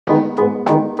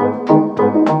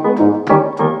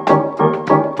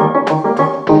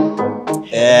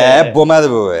bo'lmadi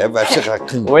bu. Вообще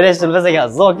qiyin. O'ynashni bilmas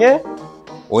ekansiz, aka?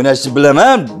 O'ynashni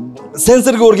bilaman.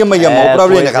 Sensorga o'rganmaganman.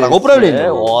 Upravleniya qanaqa upravleniya?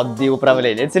 Oddiy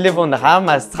upravleniya. Telefonda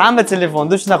hamma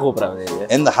telefonda shunaqa upravleniya.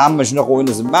 Endi hamma shunaqa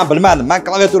o'ynasin. Men bilmadim. Men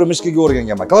klaviatura mishkaga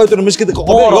o'rganganman. Klaviatura mishkada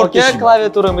bor aka,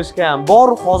 klaviatura mishka ham bor.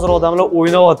 Hozir odamlar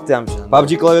o'ynayapti ham shuni.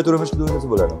 PUBG klaviatura mishkada o'ynasa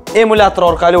bo'ladi. Emulyator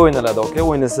orqali o'ynaladi aka,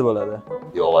 o'ynasa bo'ladi.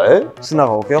 Yo'q-e?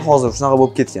 Shunaqa aka, hozir shunaqa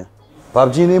bo'lib ketgan.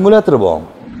 PUBG ning emulyatori bormi?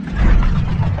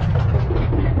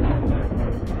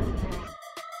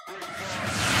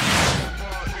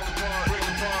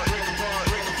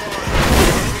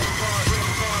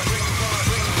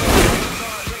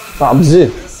 PUBG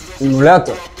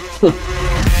emulyator.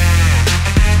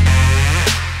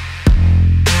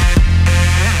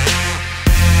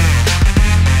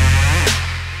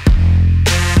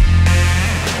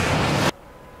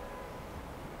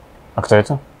 А кто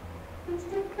это?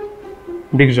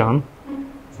 Bekjaan.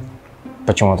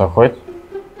 Почему так ходит?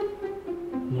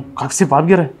 Ну, как все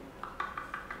пабгеры.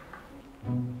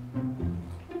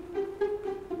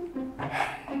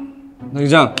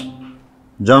 Bekjaan.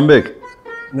 Jonbek.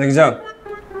 Bekjaan.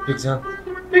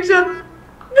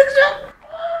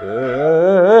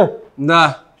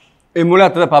 Da,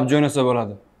 emulyatorda PUBG o'ynasa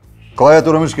bo'ladi.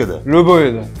 Klaviatura mishkada.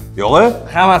 Любойda. Yo'q-e?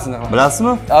 Hammasini.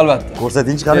 Bilasizmi? Albatta.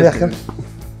 Ko'rsatingchi qani yaqin.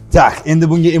 Tak, endi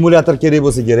bunga emulyator kerak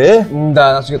bo'lsa kerak. Unda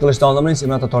nasibga qilishdan oldin birinchi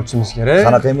emulyator tortishimiz kerak.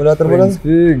 Qanaqa emulyator bo'ladi?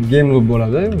 Game loop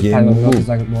bo'ladi. Game loop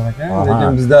bor ekan.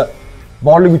 Lekin bizda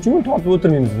borligi uchun tortib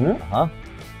o'tirmaymiz buni. Ha?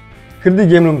 Kirdik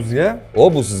game loopimizga.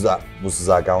 O, bu siz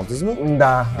akkauntingizmi?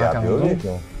 Unda, gap yo'q.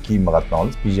 Kiyim qatdan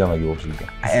olib, pijamaga o'xshaydi.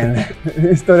 Endi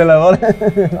istoriyalar bor.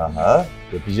 Aha.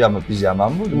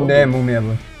 Pijamami bu? Bunda mumiya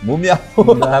bu. Mumiya?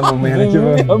 Da, mumiyaniki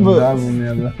bu. Da,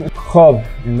 mumiya bu. Xo'p,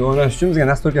 endi o'ynash uchun bizga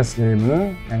nastorkasi kerak buni.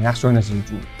 Ya'ni yaxshi o'ynash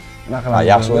uchun. Nima qilamiz?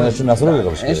 Yaxshi o'ynash uchun nastorka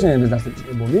qilish kerak. Shuni biz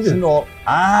nastorka bo'lmaydi. Shuni,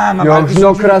 men balki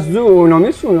shuni kirasiz-ku,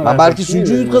 o'ynamaysiz uni. Men balki shuning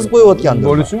uchun yutqazib qo'yayotgandim.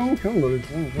 Bo'lishi mumkin,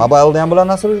 bo'lishi mumkin. Mobilda ham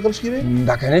bularni nastorka qilish kerak?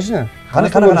 Da, конечно.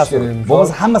 Qanaqa nastorka?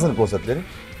 Bo'lmasa hammasini ko'rsatib bering.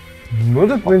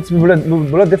 Bo'ldi, prinsipi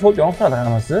bular default yonib turadi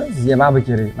hammasi. Sizga mana bu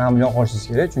kerak, mana buni yoqib olishingiz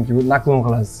kerak, chunki bu naklon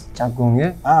qilasiz chapkonga.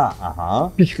 Aha.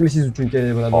 Pik qilishingiz uchun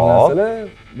kerak bo'ladi bu narsalar.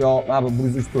 Yo, mana bu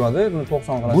 103 turadi, buni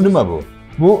 90 qilasiz. Bu nima bu?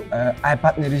 Bu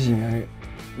iPadni rejim, ya'ni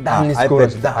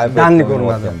danli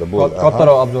ko'rinadi.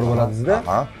 Kattaroq obzor bo'ladi sizda.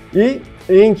 И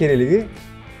eng kerakligi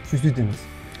чувствительность.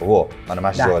 Vo, mana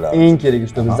mana shu bo'ladi. Eng keragi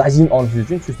shu zajin olish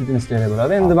uchun чувствительность kerak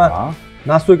bo'ladi. Endi men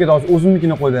nastroykada hozir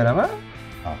o'zimnikini qo'yib beraman.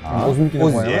 O'zimnikini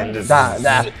qo'yaman. Da.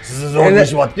 Sizni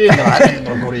zo'rlashyapti endi,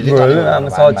 bir ko'raylik. Bo'ldi,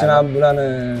 misol uchun men bularni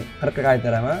 40 ga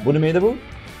qaytaraman. Bu nima edi bu?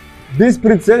 Без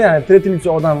прицел, ya'ni tretiluvchi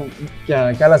odam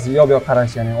kalasi yo'q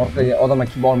qarash, ya'ni orqaga odamga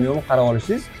kelib bormaymi, qarab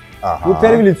olishingiz. Bu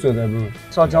pervilitsioda bu.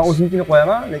 Misol uchun o'zimnikini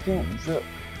qo'yaman, lekin shu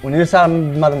universal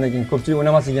bilmadim, lekin ko'pchilik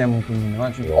o'ynamasligi ham mumkin bunda. Men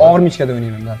chunki og'ir mishkada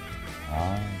o'ynayman-da.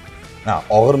 Ha,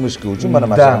 og'ir mishka uchun mana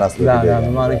mana nastroyga bergan.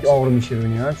 Da, meniki og'ir mishkada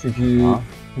o'ynayman, chunki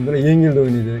kimdalar yengilda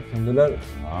o'ynaydi, kimdalar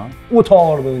o'ta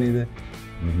og'irda o'ynaydi.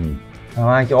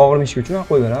 Meniki og'ir mishka uchun men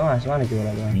qo'yib beraman, mana shu meniki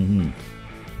bo'ladi.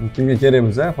 Kimga kerak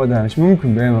bo'lsa foydalanish mumkin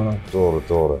bemalol.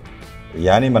 To'g'ri.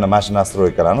 Ya'ni mana mana shu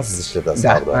nastroykalarni siz ishlatasiz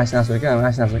hozir. Mana shu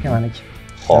nastroyka meniki.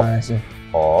 Xo'p.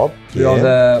 Bu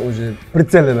yoqda o'zi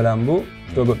pritseli bilan bu,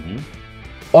 чтобы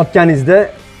otganingizda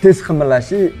tez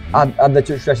qimirlashi,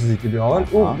 addacha ushlashingiz kerak bo'lgan.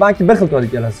 U balki bir xil turadi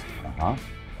ikkalasi.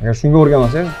 Agar shunga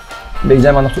o'rganmasangiz,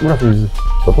 Bekjaan mana urasiz o'zingizni.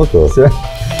 To'g'ri.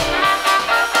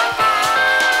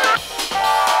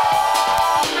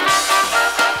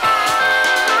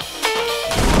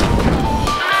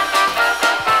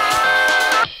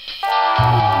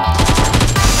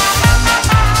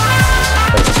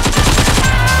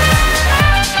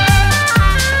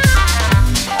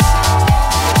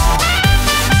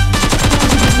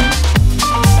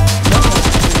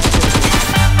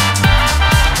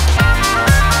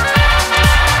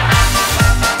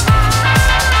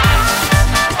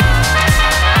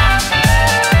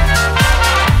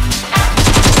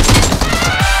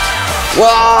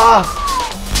 Wah!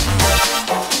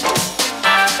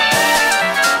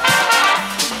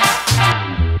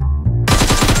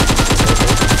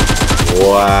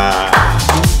 Wah!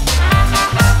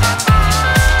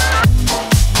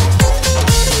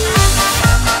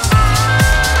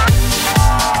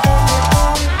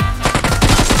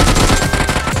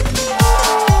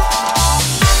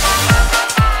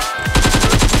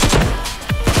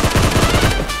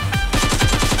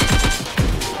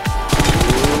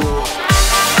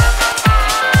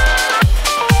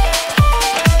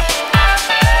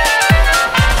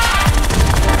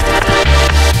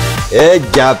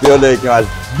 Gap yo'q, lekin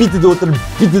bitida o'tirib,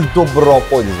 bitida to'p birroq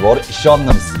qo'ydingiz. Bor,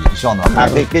 ishondim sizga, ishondim.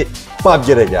 Haqiqiy PUBG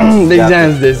ekan.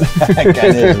 Bekjaan deysiz.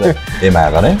 Конечно. Mana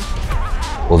qarang.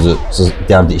 O'zi siz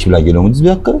bitta ish bilan kelganmisiz bu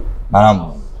yoqqa? Men ham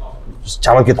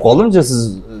chalib ketib qoldim-chi, siz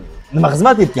nima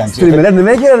xizmat etgansiz? Strimeri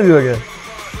nima kerak bu yerga?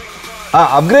 Ha,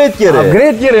 upgrade kerak.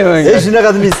 Upgrade kerak menga. Shunaqa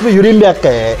deysizmi? Yuring bu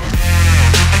yoqqa.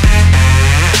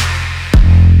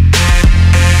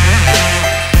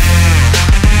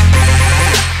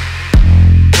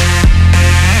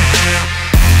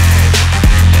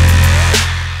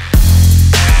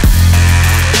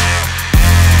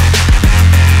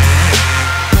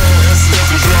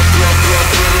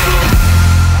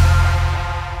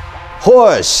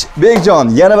 Xo'sh, Bekjaan,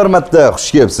 yana bir marta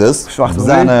xush kelibsiz.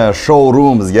 Bizani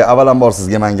showroomimizga avvalambor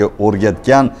sizga menga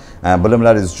o'rgatgan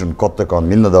bilimlaringiz uchun kattakon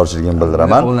minnatdorchiligimni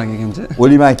bildiraman.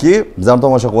 O'ylaymanki, bizani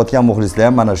tomosha qilayotgan muxlislar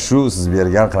ham mana shu siz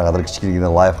bergan qanaqadir kichikligina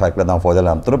life hacklardan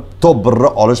foydalanib turib, top 1 ni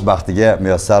olish baxtiga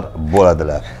muyassar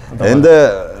bo'ladilar. Endi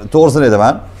to'g'risini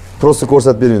aytaman, prosta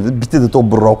ko'rsatib bering deb bittada top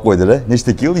 1 olib qo'ydilar.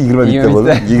 Nechta kill? 20 bitta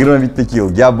bo'ldi. 20 bitta kill.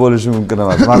 Gap bo'lishi mumkin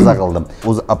emas. Mazza qildim.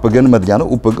 O'zi APG nima degani?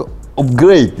 UPG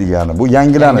upgrade degani. Bu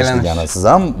yangilanish degani. Siz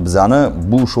ham bizani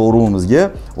bu showroomimizga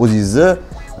o'zingizni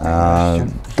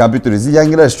kompyuteringizni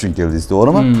yangilash uchun keldingiz,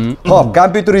 to'g'rimi? Xo'p,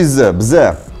 kompyuteringizni biz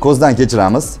ko'zdan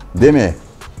kechiramiz. Demak,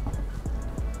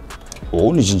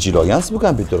 o nechinchi yil olgansiz bu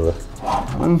kompyuterni?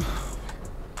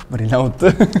 1 yildan o'tdi.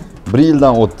 1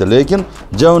 yildan o'tdi, lekin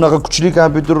unaqa kuchli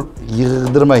kompyuter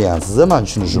yig'dirmagansiz, men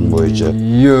tushunishim bo'yicha.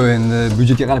 Yo'q, endi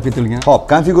byudjetga qarab ketilgan. Xo'p,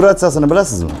 konfiguratsiyasini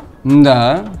bilasizmi? Unda,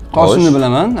 qoshini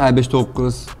bilaman, i5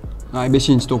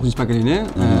 9 pokoleniya,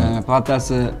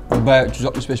 platasi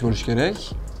B365 bo'lishi kerak.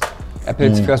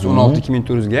 Operativkasi 16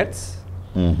 2400 Hz.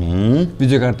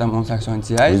 Video kartam 1080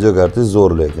 Ti. Video kartangiz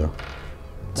zo'r lekin.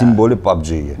 Tim bo'li PUBG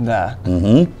ga. Da.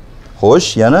 Xo'sh,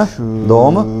 yana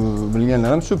davomi?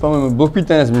 Bilganlarim shu, по-моему,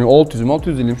 Bekjaan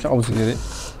 600 yil shunaqa bo'lsa kerak.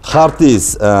 Harddisk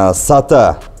SATA.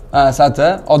 SATA,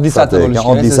 oddiy SATA bo'lishi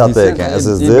kerak. Oddiy SATA ekan,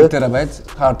 SSD. 1 terabayt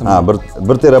kartam.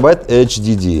 1 terabayt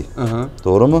HDD.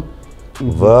 To'g'rimi?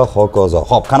 Va hokazo.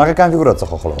 Xo'p, qanaqa konfiguratsiya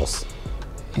xohlaysiz?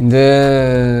 Endi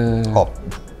Xo'p,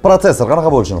 protsessor qanaqa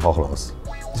bo'lishini xohlaysiz?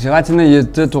 Желательно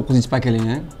 7 9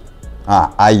 pokoleniya.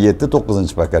 i7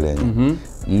 9 pokoleniya.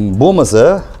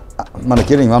 Bo'lmasa, mana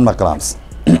keling, mana bunaqa qilamiz.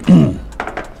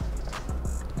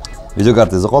 Video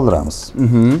kartangizni qoldiramiz.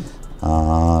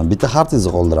 Bitta hard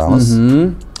diskni qoldiramiz.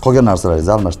 Qolgan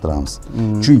narsalarni almashtiramiz.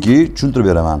 Chunki tushuntirib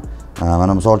beraman.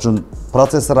 Mana misol uchun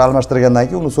protsessorni almashtirgandan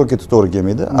keyin uni soketi to'g'ri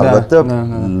kelmaydi. Albatta,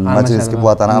 materialskiy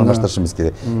platani almashtirishimiz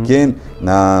kerak. Keyin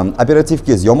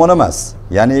operativkangiz yomon emas.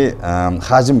 Ya'ni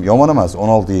hajm yomon emas,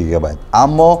 16 GB.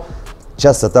 Ammo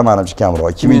chassata menimcha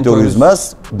kamroq. 2400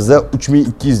 emas, biza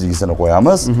 3200 ligisini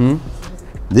qo'yamiz.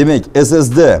 Demak,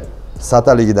 SSD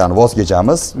SATA-ligidan voz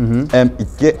kechamiz.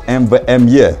 M2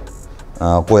 NVMe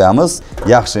qo'yamiz.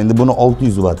 Yaxshi, endi buni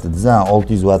 600 watt dizan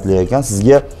 600 wattli ekan,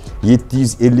 sizga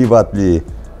 750 wattli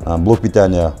blok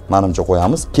pitaniya menimcha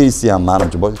qo'yamiz. Case ham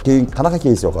menimcha bor. Keyin qanaqa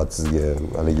case yoqadi sizga?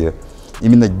 Haligi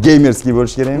imенно gamerskiy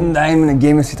bo'lish kerakmi? Da, imенно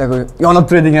gamerskiy takoy yonib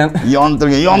turadigan.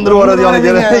 Yondirib yuboradigan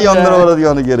kerak, yondirib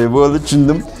yuboradigan kerak. Bo'ldi,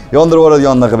 tushundim. Yondirib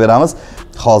yuboradiganini qilib beramiz.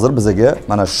 Hozir bizga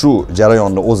mana shu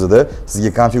jarayonni o'zida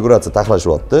sizga konfiguratsiya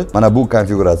taxlashyapti. Mana bu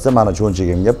konfiguratsiya mana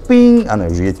cho'nchagimga ping ana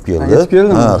уже yetib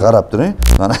keldi. Ha, qarab turing.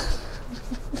 Mana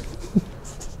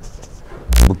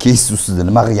bu keys ustida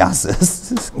nima qilgansiz?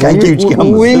 Qancha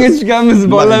uchganmiz? O'yinga tushganmiz,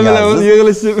 bolalar bilan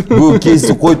yig'ilishib. Bu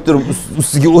keysni qo'yib turib,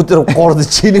 ustiga o'tirib qorni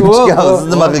chelib chiqamiz,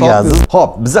 nima qilgansiz?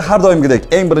 Xo'p, biz har doimgidek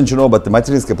eng birinchi navbatda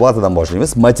materialskiy platadan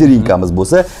boshlaymiz. Materinkamiz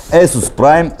bo'lsa Asus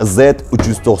Prime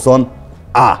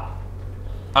Z390A.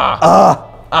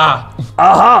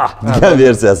 degan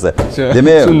versiyasi.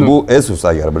 Demak, bu Asus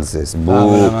agar bilsangiz, bu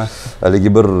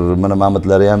haligi bir mana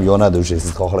Mamadlari ham yonadi o'sha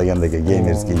siz xohlagandek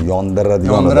gamerskiy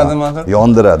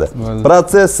yondiradi.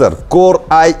 Protsessor Core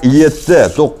i7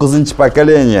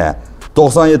 9-pokoleniya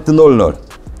 9700.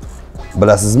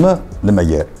 Bilasizmi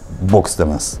nimaga boksda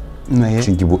emas? Nimaga?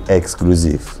 Chunki bu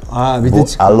eksklyuziv. Bu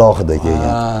alohida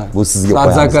kelgan. Bu sizga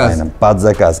qo'yamiz aynan. Под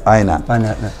заказ, aynan.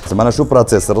 Понятно. Mana shu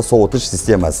protsessorning sovutish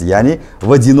sistemasi, ya'ni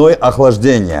водяное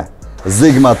охлаждение.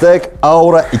 Zigmatech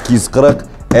Aura 240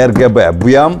 RGB.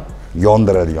 Bu ham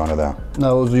yondiradi yonidan.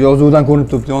 O'zi yozuvdan ko'rinib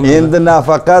turibdi yondiradi. Endi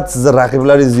nafaqat siz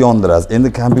raqiblaringizni yondirasiz,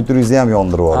 endi kompyuteringizni ham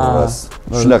yondirib olasiz.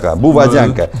 Shunaqa, bu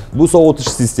vadyanka, bu sovutish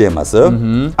sistemasi.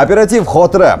 Operativ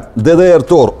xotira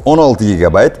DDR4 16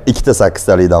 GB, ikkita 8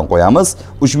 talikdan qo'yamiz.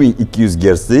 3200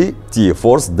 Hz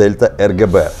GeForce Delta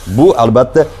RGB. Bu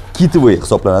albatta kitovoy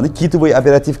hisoblanadi. Kitovoy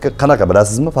operativka qanaqa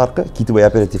bilasizmi farqi? Kitovoy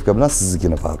operativka bilan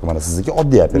siznikini farqi. Mana sizniki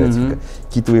oddiy operativka.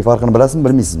 Kitovoy farqini bilasizmi,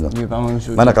 bilmaysizmi?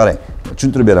 Yo'q, mana qarang,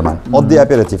 tushuntirib beraman. Oddiy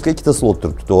operativka ikkita slot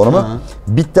turibdi, to'g'rimi?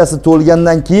 Bittasi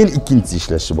to'lgandan keyin ikkinchisi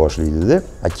ishlashni boshlaydi-da.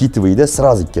 Kitovoyda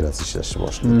sразу ikkalasi ishlashni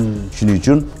boshlaydi. Shuning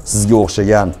uchun sizga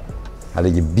o'xshagan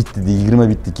haligi bitta 20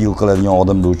 bitta kill qiladigan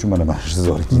odamlar uchun mana shu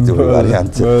zo'r kitovoy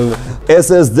varianti.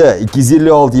 SSD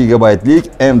 256 GB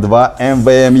M2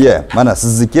 NVMe. Mana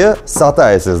sizniki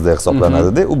SATA SSD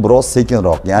hisoblanadi-da, u biroz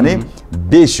sekinroq, ya'ni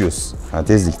 500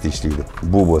 tezlikda ishlaydi.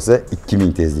 Bu bo'lsa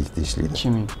 2000 tezlikda ishlaydi.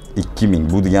 2000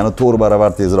 bu degani 4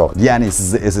 barobar tezroq. Ya'ni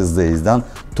sizni SSDingizdan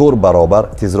 4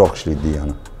 barobar tezroq ishlaydi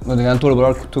degani. Bu degani 4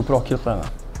 barobar ko'proq kill qilaman.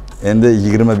 Endi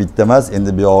 20 bitta emas,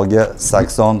 endi bu yog'iga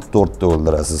 84 ta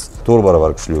o'ldirasiz. 4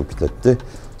 barobar kuchli bo'lib ketadi.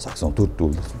 84 ta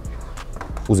o'ldirasiz.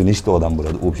 O'zi nechta odam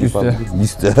bo'ladi? Общий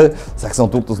 100 ta.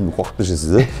 84 tasini qo'yib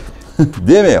tashlaysiz.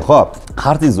 Demak, xo'p,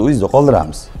 kartingizni o'zingizda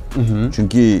qoldiramiz.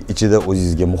 Chunki ichida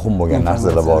o'zingizga muhim bo'lgan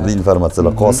narsalar bor,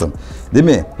 informatsiyalar qolsin.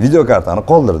 Demak, video kartani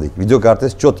qoldirdik. Video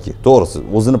kartangiz chotki, to'g'risi,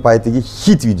 o'zini paytiga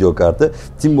hit video karta,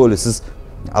 tim bo'lsa siz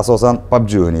asosan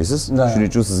PUBG o'ynaysiz. Shuning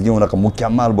uchun sizga unaqa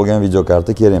mukammal bo'lgan video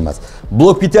karta kerak emas.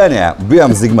 Blok pitaniya bu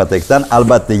ham Zigmatekdan,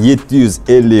 albatta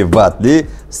 750 wattli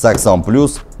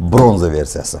 80+ bronza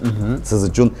versiyasi. Siz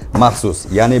uchun maxsus.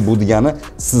 Ya'ni bu degani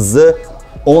sizni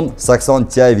 1080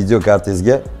 Ti video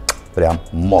kartangizga prям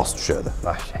mos tushadi.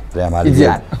 Prям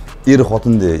ideal. Er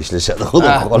xotindek ishlashadi, xudo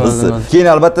xolisi. Keyin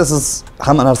albatta siz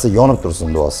hamma narsa yonib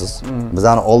tursin deyapsiz.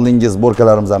 Bizning oldingi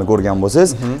zborkalarimizni ko'rgan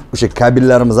bo'lsangiz, o'sha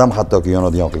kabellarimiz ham hattoki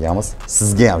yonadigan qilganmiz.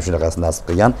 Sizga ham shunaqasi nasib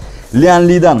qilgan.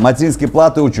 Yangidan materinskiy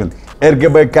plata uchun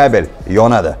RGB kabel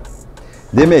yonadi.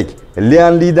 Demak,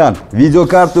 Yangidan video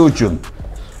karta uchun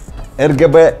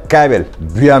RGB kabel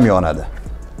bu ham yonadi.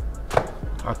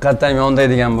 Haqiqatan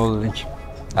yondaydigan bo'ldik.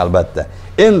 Albatta.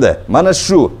 Endi mana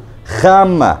shu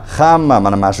hamma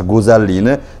mana shu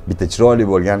go'zallikni bitta chiroyli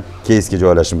bo'lgan keysga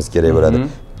joylashimiz kerak bo'ladi.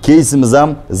 Keysimiz ham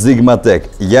Zigmatek,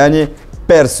 ya'ni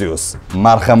Perseus.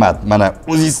 Marhamat, mana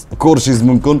o'zingiz ko'rishingiz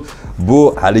mumkin.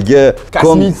 Bu haligi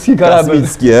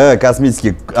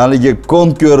kosmetik haligi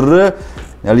konkurni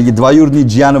haligi dvoyurniy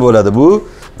jiyani bo'ladi bu.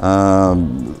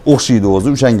 O'xshaydi o'zi,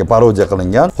 o'shanga parodiya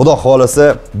qilingan. Xudo xolasa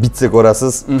bitsa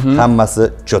ko'rasiz, hammasi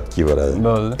chotki bo'ladi.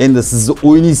 Endi sizni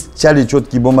o'yiningizchalik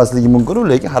chotki bo'lmasligi mumkin,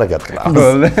 lekin harakat qilamiz.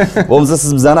 Bo'ldi. Bo'lmasa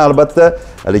siz bizani albatta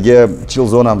haligi chill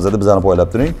zonamizda bizani poylab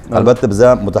turing. Albatta biz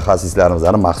ham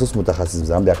mutaxassislarimizni, maxsus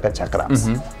mutaxassislarni bu yoqqa chaqiramiz.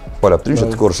 Poylab turing, o'sha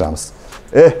yerda ko'rishamiz.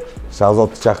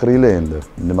 Shahzodni chaqiringlar endi.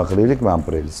 Nima qilaylik, men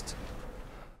playlist.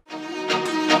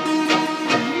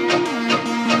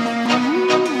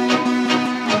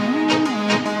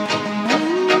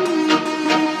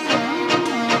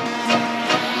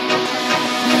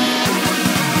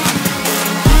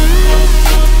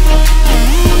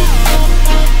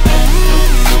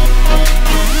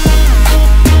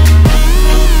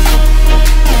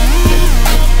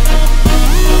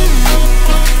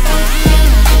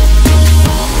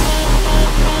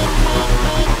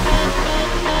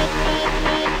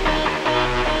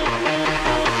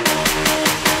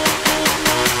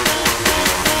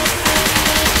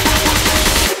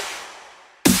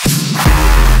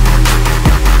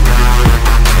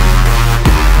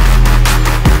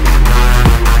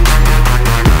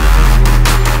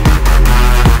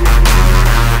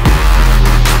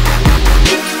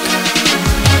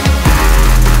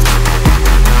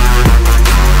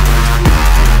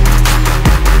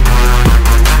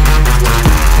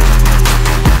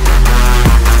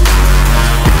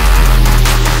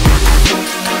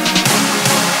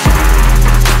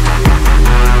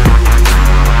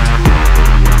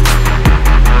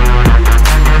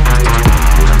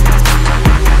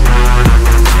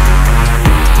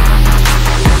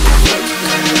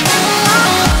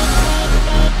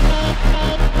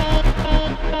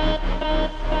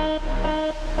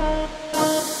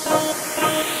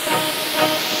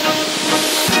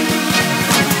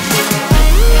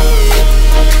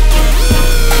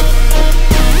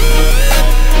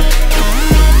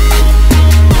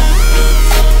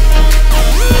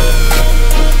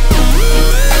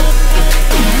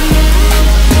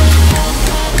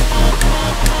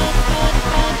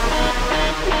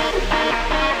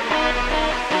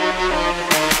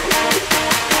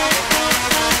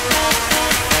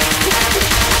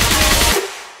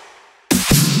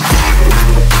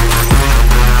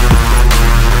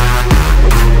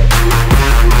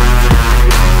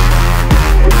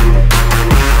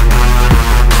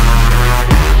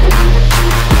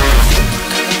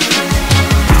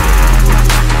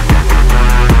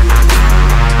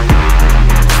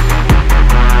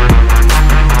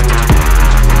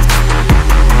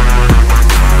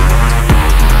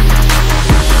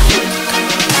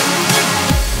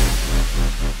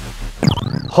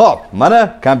 Xo'p,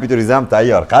 mana kompyuteringiz ham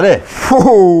tayyor. Qarang.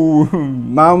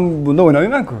 Men bunda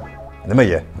o'ynamayman-ku.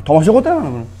 Nimaga? Tomosha qilib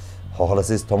o'tiraman buni.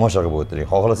 Xohlasangiz tomosha qilib o'tiring.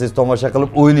 Xohlasangiz tomosha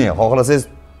qilib o'ynang. Xohlasangiz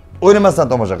o'ynamasdan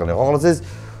tomosha qiling. Xohlasangiz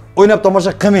o'ynab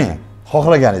tomosha qilmang.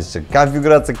 Xohlaganingizcha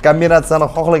konfiguratsiya, kombinatsiyani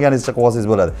xohlaganingizcha qilib olsangiz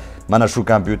bo'ladi. Mana shu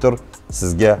kompyuter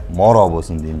sizga moro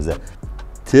bo'lsin deymiz.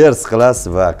 Ters qilasiz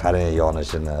va qarang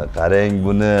yonishini,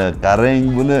 qarang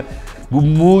buni. Bu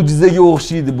mo'jizaga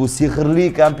o'xshaydi, bu sehrli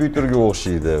kompyuterga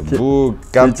o'xshaydi. Bu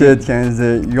kompyuter aytganingizda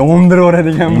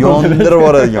yondirib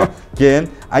yuboradigan. Keyin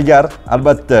agar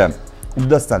albatta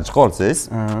uddasidan chiqa olsangiz,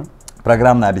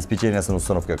 programma обеспечениясini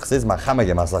установка qilsangiz, men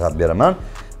hammaga maslahat beraman.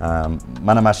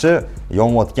 Mana shu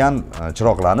yonayotgan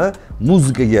chiroqlarni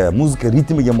muzika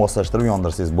ritmiga moslashtirib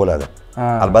yondirsangiz bo'ladi.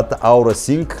 Albatta Aura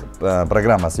Sync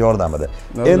programmasi yordamida.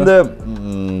 Endi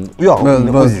u yo'q,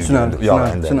 tushunadi.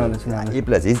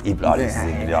 Eplasangiz eplaysiz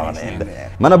endi.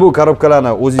 Mana bu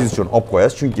korobkalarni o'zingiz uchun olib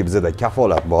qo'yasiz, chunki bizda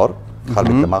kafolat bor. Har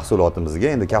bitta mahsulotimizga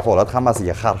endi kafolat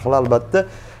hammasiga har xil albatta.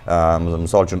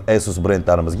 Misol uchun Asus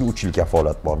brendlarimizga 3 yil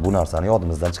kafolat bor. Bu narsani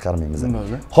yodimizdan chiqarmaymiz.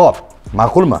 Xo'p,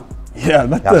 ma'qulmi?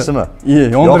 Albatta. Yaxshimi?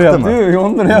 Yondiryapti.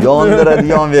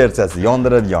 Yondiradigan versiyasi,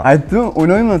 yondiradigan. Aytdim,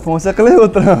 o'ynayman, tomosha qilib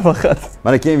o'tiraman faqat.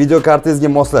 Mana keyin video kartangizga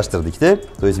moslashtirdik-da.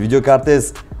 To есть video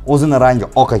kartangiz o'zini rangi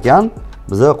oq ekan,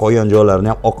 biz qolgan joylarini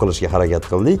ham oq qilishga harakat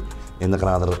qildik. Endi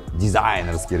qanaqadir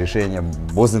dizaynerskiy решение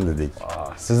bo'lsin dedik.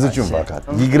 Siz uchun faqat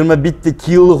 20 bitta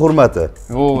kilo hurmati.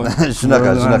 Shunaqa.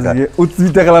 30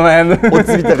 bitta qilaman endi.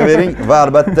 30 bitta qilib bering va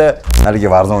albatta haligi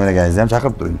Warzone o'ynaganingizni ham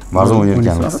chaqirib turing. Warzone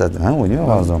o'ynayotganingizni istadi. Ha, o'ynayman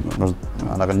Warzone.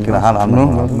 Anaqa nikna hal.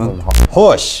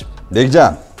 Xo'sh,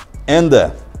 Bekjaan. Endi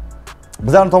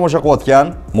bizlarni tomosha qilayotgan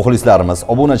muxlislarimiz,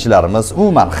 obunachilarimiz,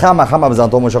 umuman hamma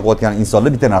bizlarni tomosha qilayotgan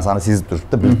insonlar bitta narsani sezib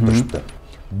turibdi, bilib turibdi.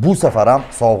 Bu safar ham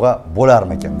sovg'a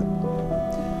bo'larmikan deb.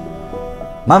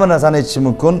 Mana bu narsani aytishim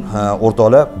mumkin,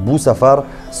 o'rtoqlar, bu safar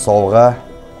sovg'a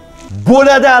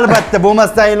bo'ladi albatta,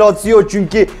 bo'lmasdan iloji yo'q,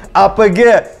 chunki APG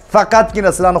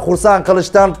faqatgina sizlarni xursand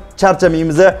qilishdan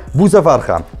charchamaymiz. Bu safar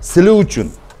ham sizlar uchun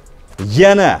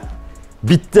yana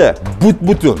bitta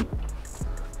butun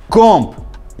komp,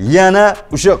 yana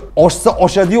o'sha oshsa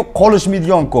oshadi-yu,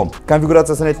 qolishmaydigan komp.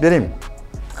 Konfiguratsiyasini aytib beraymi?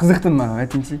 Qiziqdim men,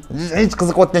 aytingchi. Hech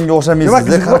qiziqayotganga o'xshamaysiz.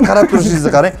 Qarab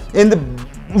turishingizni qarang. Endi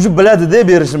o'sha biladi-da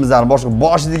berishimizdan boshqa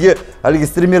boshidagi haligi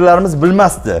stremerlarimiz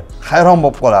bilmasdi. Hayron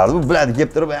bo'lib qolardi. Bu biladi,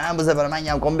 kelib turib, "Bu safar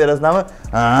menga ham kom berasizlarmi?"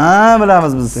 Ha,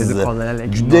 bilamiz biz sizni.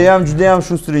 Juda ham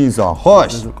shustri inson.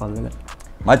 Xo'sh.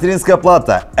 Materinskaya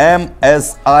plata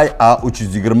MSI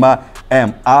A320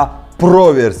 MA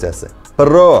Pro versiyasi.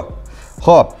 Pro.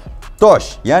 Xo'p. Tosh,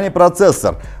 ya'ni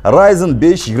prosessor Ryzen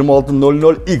 5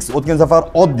 2600X. O'tgan safar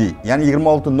oddiy, ya'ni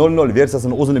 2600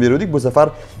 versiyasini o'zini berdik, bu safar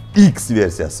X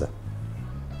versiyasi.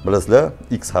 Bilasizlar,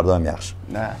 X har doim yaxshi.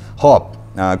 Xo'p,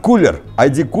 cooler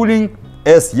ID Cooling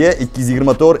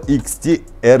SE224 XT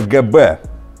RGB.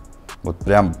 Bu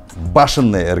prям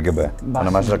bashimniy RGB.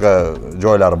 Mana shunaqa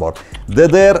joylari bor.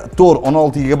 DDR4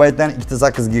 16 GB dan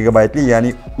 28 GB li,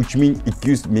 ya'ni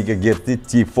 3200 MHz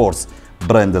T-Force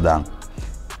brendidan.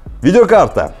 Video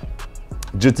karta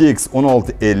GTX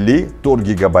 1650 4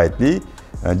 GB li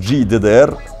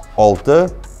GDDR6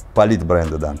 Palit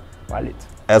brendidan.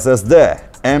 SSD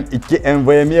M2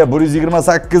 NVMe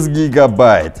 128 GB,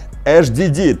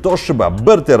 HDD Toshiba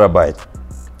 1 TB.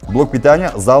 Blok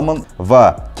питания Zalman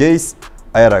va case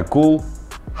Aerocool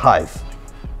Hive.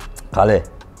 Qale.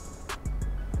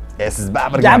 Siz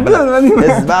baribir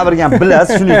ham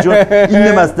bilasiz, shuning uchun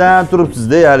indamasdan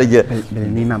turibsiz-da haligi.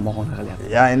 Bilmayman, bahona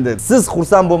qilyapti. Ya endi siz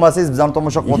xursand bo'lmasangiz, bizlarni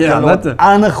tomosha qilayotganlar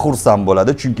aniq xursand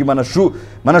bo'ladi, chunki mana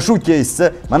shu keysni,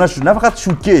 mana shu nafaqat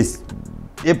shu keys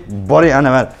deb boring, ana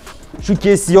mana shu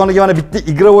keysni yoniga mana bitta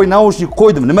игровой naushnik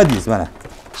qo'ydim. Nima deysiz mana?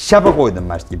 Shapa qo'ydim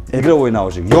mana shu игровой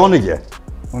naushnik yoniga.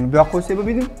 Uni bu yoqqa qo'ysa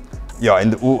bo'lmaydi? Yo,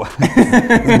 endi u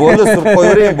bo'ldi, surib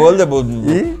qo'yavering, bo'ldi, bu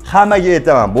hammaga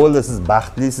aytaman, bo'ldi, siz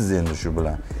baxtlisiz endi shu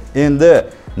bilan. Endi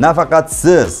nafaqat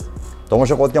siz,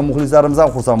 tomosha qilayotgan muxlislarimiz ham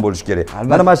xursand bo'lish kerak.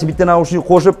 Mana shu bitta naushnik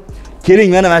qo'shib, keling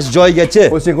mana shu joyigacha.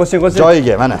 Qo'shing.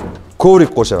 Joyiga mana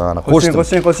kovrik qo'shaman, mana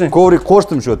qo'shdim. Kovrik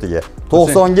qo'shdim shu yerga.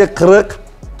 90 ga 40.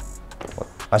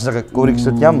 Mana shunaqa kovrik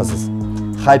ishlatganmisiz?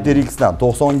 HyperX dan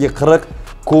 90 ga 40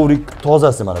 kovrik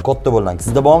tozasi mana katta bo'lgan.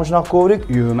 Sizda bormi shunaqa kovrik?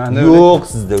 Yo'q, menda yo'q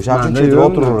sizda. O'shaning uchun chetda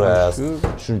o'tirasiz.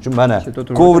 Shuning uchun mana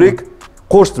kovrik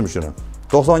qo'shdim shuni.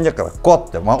 90 ga 40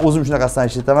 katta. Men o'zim shunaqasidan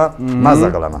ishlataman, mazza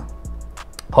qilaman.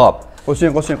 Xo'p.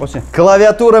 Qo'shing.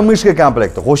 Klaviatura, mishka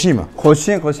komplekti qo'shaymi?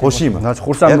 Qo'shing.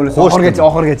 Xursand bo'lasiz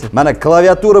oxirgacha. Mana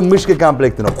klaviatura, mishka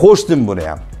komplektini qo'shdim buni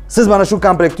ham. Siz mana shu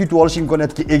komplektni yutib olish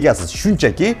imkoniyatiga egasiz.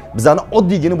 Shunchaki bizani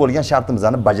oddiygina bo'lgan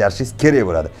shartimizni bajarishingiz kerak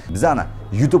bo'ladi. Bizani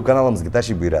YouTube kanalimizga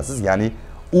tashrif buyurasiz, ya'ni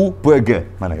UPG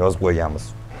mana yozib qo'yganmiz.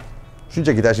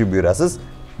 Shunchaki tashrif buyurasiz.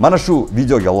 Mana shu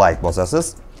videoga like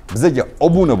bosasiz, bizga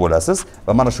obuna bo'lasiz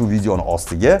va mana shu videoni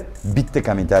ostiga bitta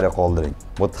kommentariy qoldiring.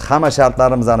 Bu hamma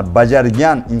shartlarimizni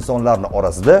bajargan insonlarning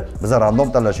orasida biz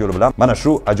random tanlash yo'li bilan mana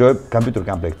shu ajoyib kompyuter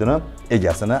komplektini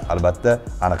egasini albatta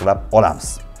aniqlab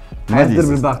olamiz. Nima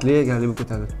deysiz? Bir baxtli egalik bo'lib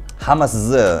ketadi. Hamma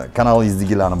sizni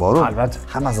kanalingizdagilarni bor-ku. Albatta.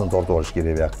 Hammasini tortib olish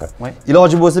kerak bu yoqqa.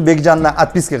 Iloji bo'lsa Bekjaandan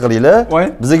atpiska qilinglar,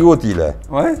 bizga o'tinglar.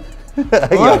 Voy.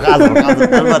 Yo'q,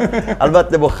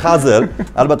 albatta bu hazil,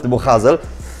 albatta bu hazil.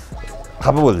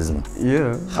 Xafa bo'ldingizmi?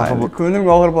 Yo'q.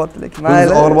 Ko'nglimga og'ir botdi lekin.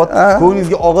 Mayli. Og'ir botdi.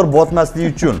 Ko'nglingizga og'ir botmasligi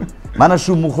uchun mana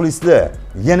shu muxlislar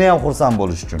yana ham xursand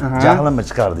bo'lish uchun jahlimni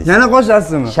chiqardik. Yana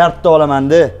qo'shasizmi? Shartda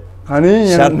olaman-da. Qani,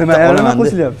 yana nima yana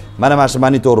qo'shilyapti? Mana shu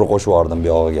monitorni qo'shib yubordim bu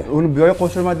yog'iga. Uni bu yoqqa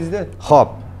qo'shirmadingiz-da? Xo'p.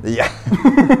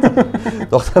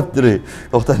 To'xtab turing.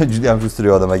 To'xtab, juda ham shustri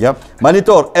odam ekan.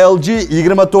 Monitor LG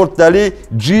 24 tali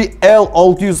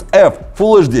GL600F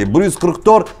Full HD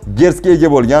 144 Hz ga ega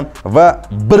bo'lgan va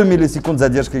 1 millisekund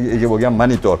zadержкаga ega bo'lgan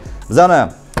monitor. Bizani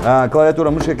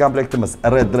klaviatura mushka komplektimiz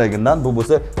Red Dragondan, bu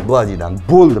bo'lsa Bloody'dan.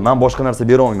 Bo'ldi, men boshqa narsa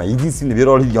bera olmayman. Единственный bera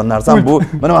oladigan narsam bu.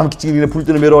 Mana men kichikgina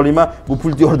pultini bera olaman. Bu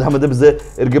pult yordamida biz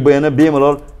RGB ni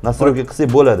bemalol настройка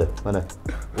qilsak bo'ladi. Mana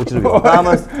o'chirib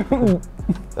yuboramiz.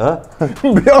 Ha?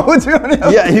 Bu yoq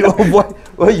o'chirib. Ya,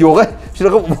 yo'q,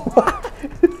 shunaqa.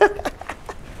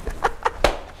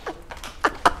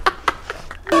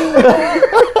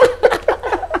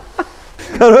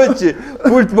 Короче,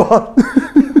 pult bor.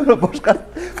 Boshqa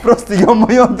просто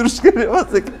yonma-yon turish kerak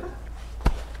emas ekan.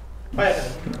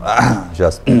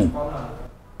 Сейчас.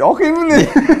 Yo'q endi.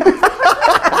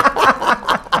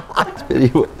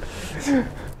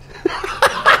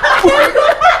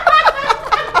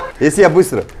 Если я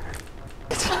быстро.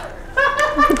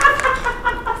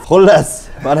 Xullas,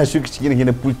 mana shu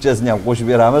kichkinagina pultchasini ham qo'shib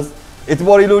beramiz.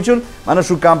 E'tiboringiz uchun mana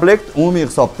shu komplekt umumiy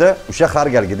hisobda o'sha har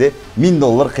galgidek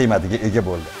 $1000 qiymatiga ega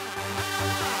bo'ldi.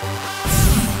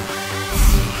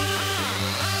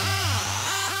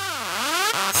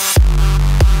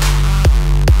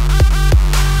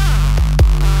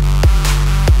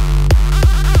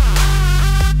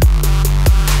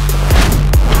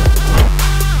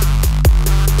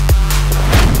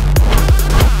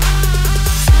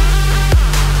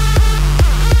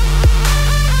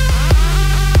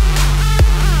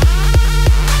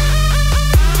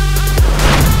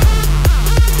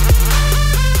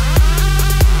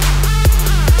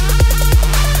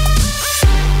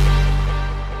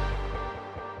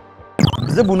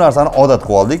 Biz bu narsani odat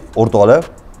qilib oldik, o'rtoqlar.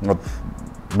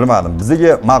 Bilmadim,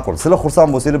 bizga ma'qul. Sizlar xursand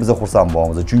bo'lsangiz, biz xursand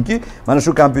bo'lamiz. Chunki mana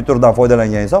shu kompyuterdan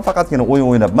foydalangan inson faqatgina o'yin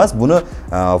o'ynab emas, buni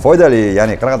foydali,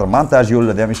 ya'ni qanaqadir montaj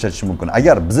yo'llarida ham ishlatish mumkin.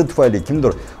 Agar biz tufayli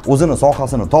kimdir o'zini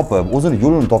sohasini topib, o'zini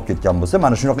yo'lini topib ketgan bo'lsa,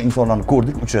 mana shunaqa insonlarni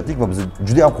ko'rdik, uchratdik va biz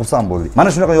juda ham xursand bo'ldik. Mana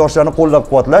shunaqa yoshlarni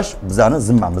qo'llab-quvvatlash bizani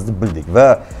zimmamizda bildik va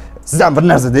sizdan bir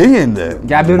narsa deng endi.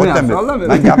 Gapirmayapsiz,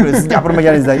 men siz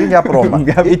gapirmaganingizdan keyin gapiryapman.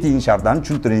 Ayting shartlarni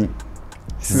tushuntiring.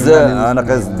 Sizni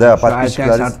anaqada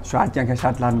podpishchiklaringiz shu aytgan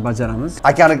shartlarni bajaramiz.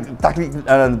 Akani taklif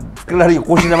fikrlariga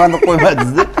qo'shilaman deb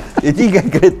qo'ymadingiz-da. Ayting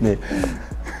konkretni.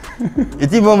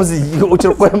 Ayting bo'lmasa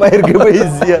o'chirib qo'yaman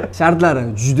RGB'ingizni. Shartlari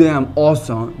juda ham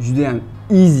oson, juda ham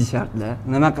easy shartlar.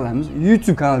 Nima qilamiz?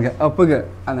 YouTube kanaliga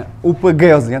UPG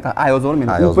yozilgan, A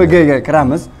yozavermayman. UPG ga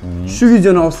kiramiz. Shu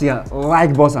videoni ostiga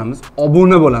like bosamiz,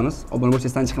 obuna bo'lamiz. Obuna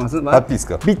bo'lishdan chiqmasin va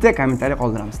podpiska. Bitta kommentariy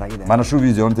qoldiramiz tagida. Mana shu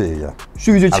videoni tagiga. Shu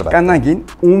video chiqqandan keyin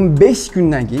 15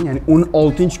 kundan keyin, ya'ni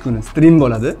 16-kuni stream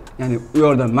bo'ladi. Ya'ni u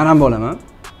yerda men ham bo'laman.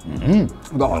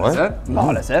 Xudo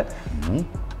xolasa.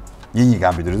 Yangi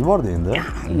kompyuteringiz bor-da endi.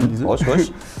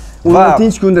 Xo'sh.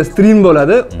 16-kunda stream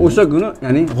bo'ladi. O'sha kuni,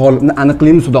 ya'ni g'olibni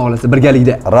aniqlaymiz xudo xolasa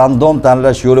birgalikda. Random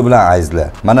tanlash yo'li bilan azizlar.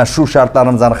 Mana shu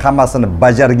shartlarimizning hammasini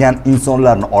bajargan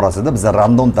insonlarning orasida biz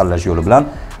random tanlash yo'li bilan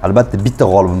albatta bitta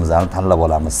g'olibimizni tanlab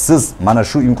olamiz. Siz mana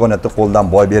shu imkoniyatni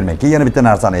qo'ldan boy bermang. Keyin yana bitta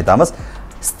narsani aytamiz.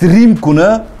 Stream kuni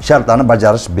shartlarni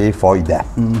bajarish befoyda.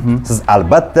 Siz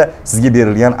albatta sizga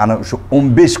berilgan ana shu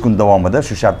 15 kun davomida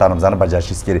shu shartlarimizni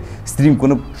bajarishingiz kerak. Stream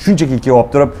kuni shunchaki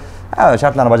kelib turib,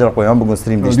 shartlarni bajarib qo'yaman, bugun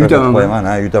streamda ishtirok etib qo'yaman,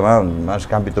 yutaman, mana shu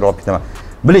kompyuter olib ketaman.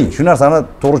 Biling, shu narsani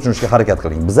to'g'ri tushunishga harakat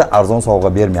qiling. Biz arzon sovg'a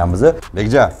bermayapmiz.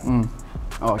 Bekjaan.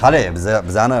 Qalay,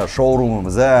 bizani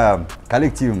showroomimiz,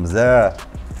 kollektivimiz,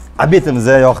 obetimiz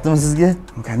yoqdimi sizga?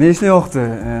 Конечно yoqdi.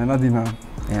 Nima deyman?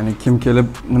 Ya'ni kim kelib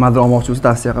nimadir olmoqchi bo'lsa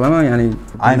tavsiya qilaman. Ya'ni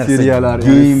seriyalar,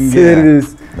 servis,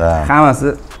 hammasi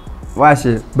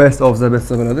vashi best of the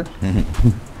best bo'ladi.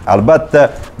 Albatta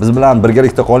biz bilan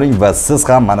birgalikda qoling va siz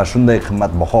ham mana shunday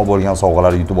qimmatbaho bo'lgan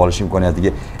sovg'alarni yutib olish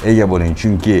imkoniyatiga ega bo'ling.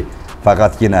 Chunki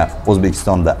faqatgina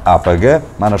O'zbekistonda APG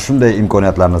mana shunday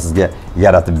imkoniyatlarni sizga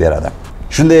yaratib beradi.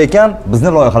 Shunday ekan,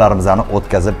 bizning loyihalarimizni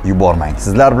o'tkazib yubormang.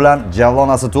 Sizlar bilan Javlon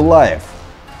Asatullayev,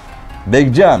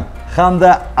 Bekjaan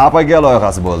hamda APG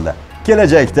loyihasi bo'ldi.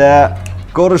 Kelajakda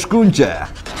ko'rishguncha.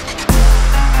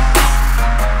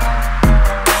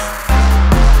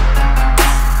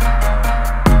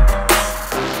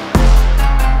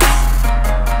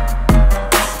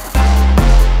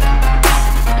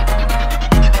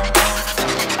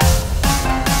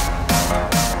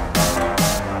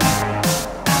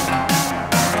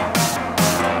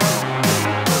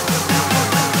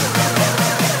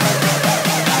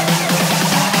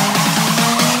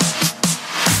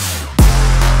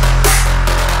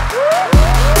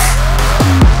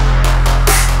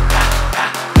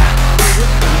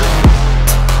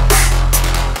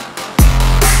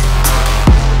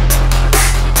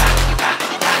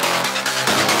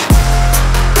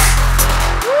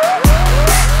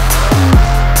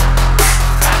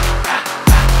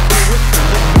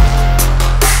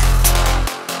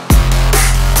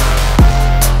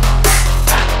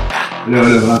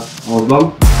 Öyle bak.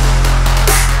 Oldum.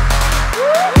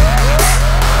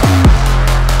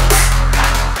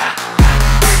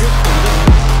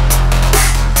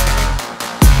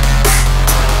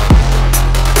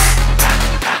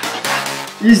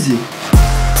 Easy.